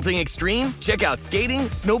 Searching for something extreme? Check out skating,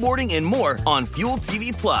 snowboarding, and more on Fuel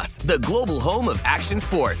TV Plus, the global home of action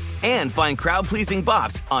sports. And find crowd-pleasing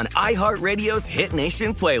bops on iHeartRadio's Hit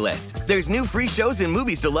Nation playlist. There's new free shows and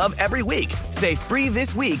movies to love every week. Say free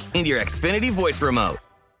this week in your Xfinity voice remote.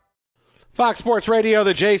 Fox Sports Radio,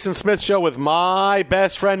 the Jason Smith Show with my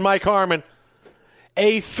best friend Mike Harmon.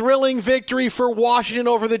 A thrilling victory for Washington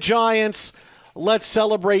over the Giants. Let's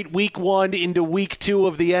celebrate Week 1 into Week 2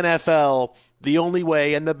 of the NFL the only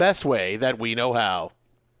way and the best way that we know how.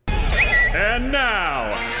 And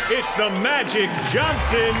now, it's the Magic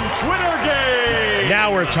Johnson Twitter game.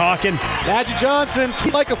 Now we're talking. Magic Johnson,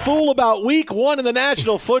 tweet like a fool about Week 1 in the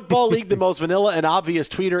National Football League, the most vanilla and obvious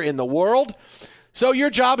tweeter in the world. So your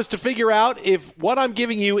job is to figure out if what I'm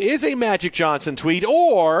giving you is a Magic Johnson tweet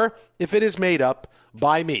or if it is made up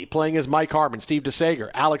by me, playing as Mike Harmon, Steve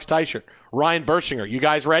DeSager, Alex Teichert, Ryan Bershinger. You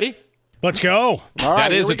guys ready? Let's go. All right,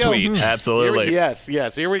 that is a tweet. Absolutely. Yes,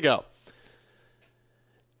 here we go.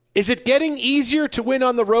 Is it getting easier to win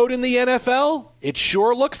on the road in the NFL? It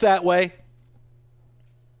sure looks that way.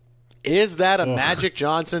 Is that a Magic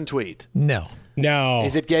Johnson tweet? No.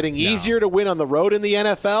 Is it getting easier to win on the road in the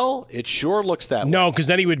NFL? It sure looks that way. No, because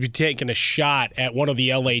then he would be taking a shot at one of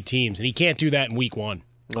the LA teams, and he can't do that in Week 1.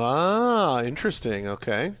 Ah, interesting.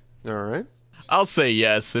 Okay. All right. I'll say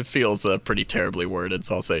yes. It feels pretty terribly worded,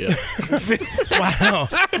 so I'll say yes. Wow.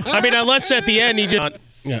 I mean, unless at the end he just...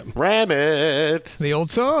 Ram it. The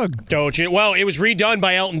old song. Don't you? Well, it was redone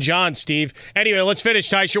by Elton John, Steve. Anyway, let's finish,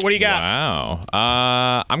 Teichert. What do you got?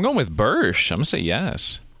 Wow. I'm going with Bursch. I'm going to say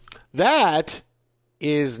yes. That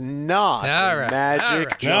is not a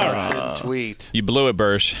Magic Johnson tweet. You blew it,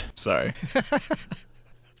 Bursch. Sorry.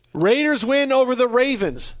 Raiders win over the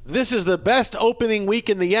Ravens. This is the best opening week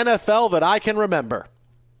in the NFL that I can remember.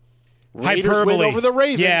 Raiders Hyperbole. win over the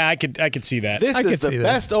Ravens. Yeah, I could see that. This is the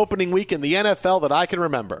best opening week in the NFL that I can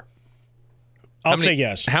remember. I'll say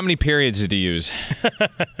yes. How many periods did he use?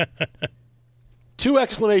 2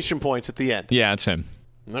 exclamation points at the end. Yeah, it's him.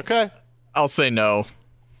 Okay. I'll say no.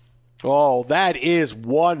 Oh, that is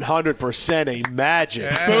 100% a Magic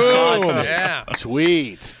Johnson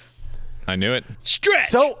tweet. I knew it.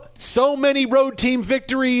 Stretch. So many road team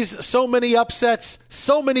victories, so many upsets,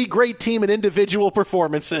 so many great team and individual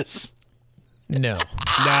performances. No.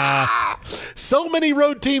 Nah. So many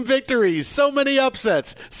road team victories, so many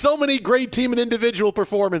upsets, so many great team and individual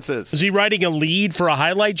performances. Is he writing a lead for a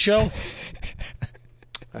highlight show?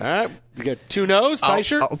 All right. You got 2 no's,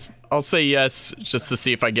 Teichert? I'll say yes just to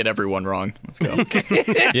see if I get everyone wrong. Let's go.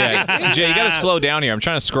 Yeah, Jay, you got to slow down here. I'm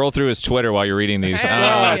trying to scroll through his Twitter while you're reading these.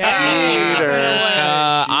 I'm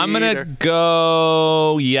going to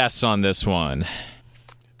go yes on this one.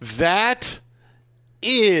 That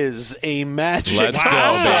is a Magic Let's go,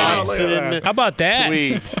 Johnson. baby. How about that?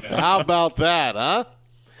 Tweet. How about that, huh?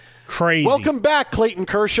 Crazy. Welcome back, Clayton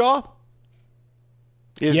Kershaw.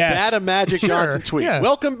 Is that a Magic Johnson tweet? Yeah.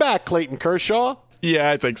 Welcome back, Clayton Kershaw.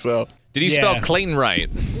 Yeah, I think so. Did he spell Clayton right?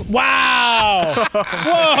 Wow!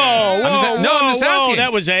 Whoa! I'm just asking.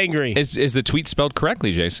 That was angry. Is the tweet spelled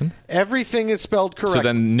correctly, Jason? Everything is spelled correctly. So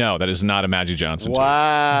then, no, that is not a Magic Johnson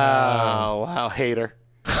Wow. Wow, hater.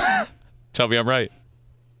 tweet. Tell me I'm right.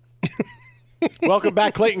 Welcome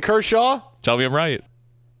back, Clayton Kershaw. Tell me I'm right.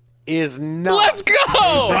 Is not. Let's go!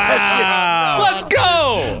 Wow! Let's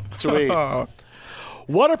go! Tweet.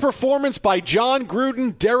 What a performance by John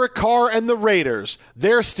Gruden, Derek Carr, and the Raiders.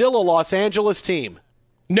 They're still a Los Angeles team.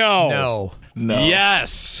 No.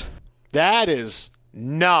 Yes. That is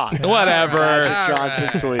not. Whatever. Magic Johnson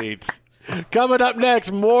tweet. Coming up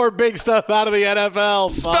next, more big stuff out of the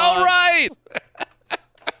NFL. Spell right.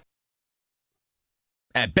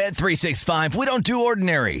 At Bet365, we don't do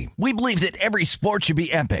ordinary. We believe that every sport should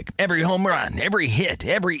be epic. Every home run, every hit,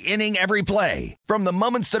 every inning, every play. From the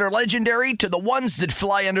moments that are legendary to the ones that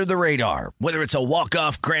fly under the radar. Whether it's a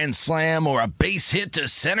walk-off grand slam or a base hit to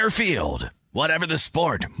center field. Whatever the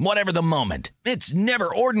sport, whatever the moment. It's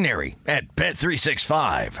never ordinary at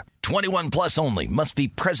Bet365. 21 plus only. Must be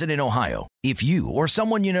present in Ohio. If you or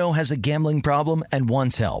someone you know has a gambling problem and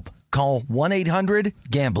wants help, call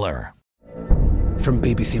 1-800-GAMBLER. From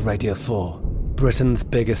BBC Radio 4, Britain's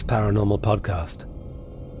biggest paranormal podcast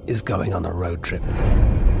is going on a road trip.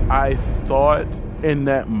 I thought in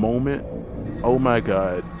that moment, oh my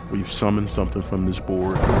God, we've summoned something from this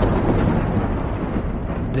board.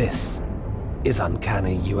 This is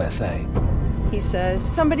Uncanny USA. He says,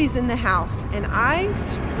 somebody's in the house, and I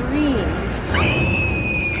screamed.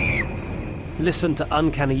 Listen to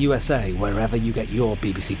Uncanny USA wherever you get your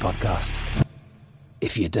BBC podcasts,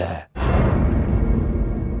 if you dare.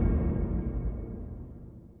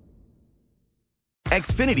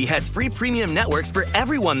 Xfinity has free premium networks for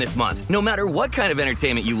everyone this month, no matter what kind of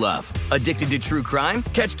entertainment you love. Addicted to true crime?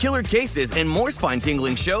 Catch killer cases and more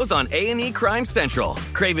spine-tingling shows on A&E Crime Central.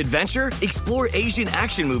 Crave adventure? Explore Asian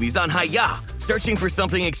action movies on Hi-YAH. Searching for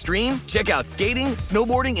something extreme? Check out skating,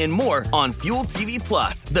 snowboarding, and more on Fuel TV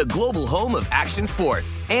Plus, the global home of action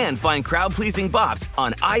sports. And find crowd-pleasing bops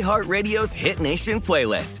on iHeartRadio's Hit Nation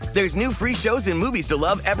playlist. There's new free shows and movies to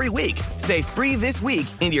love every week. Say free this week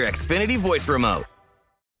in your Xfinity voice remote.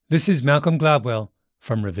 This is Malcolm Gladwell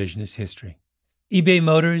from Revisionist History. eBay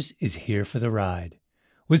Motors is here for the ride.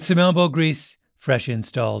 With some elbow grease, fresh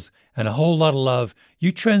installs, and a whole lot of love,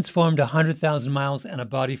 you transformed 100,000 miles and a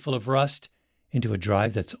body full of rust into a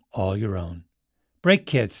drive that's all your own. Brake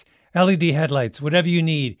kits, LED headlights, whatever you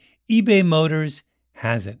need, eBay Motors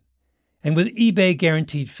has it. And with eBay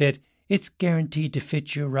Guaranteed Fit, it's guaranteed to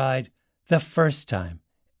fit your ride the first time,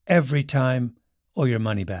 every time, or your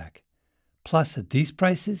money back. Plus, at these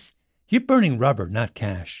prices, you're burning rubber, not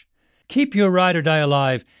cash. Keep your ride or die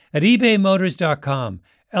alive at ebaymotors.com.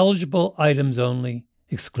 Eligible items only.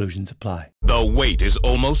 Exclusions apply. The wait is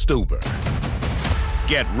almost over.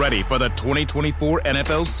 Get ready for the 2024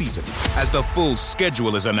 NFL season as the full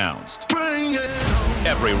schedule is announced.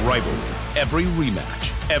 Every rivalry, every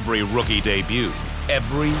rematch, every rookie debut,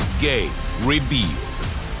 every game revealed.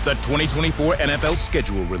 The 2024 NFL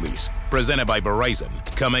schedule release, presented by Verizon,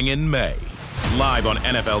 coming in May. Live on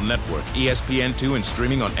NFL Network, ESPN2, and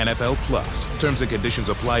streaming on NFL Plus. Terms and conditions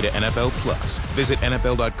apply to NFL Plus. Visit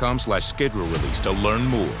NFL.com/schedule release to learn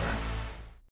more.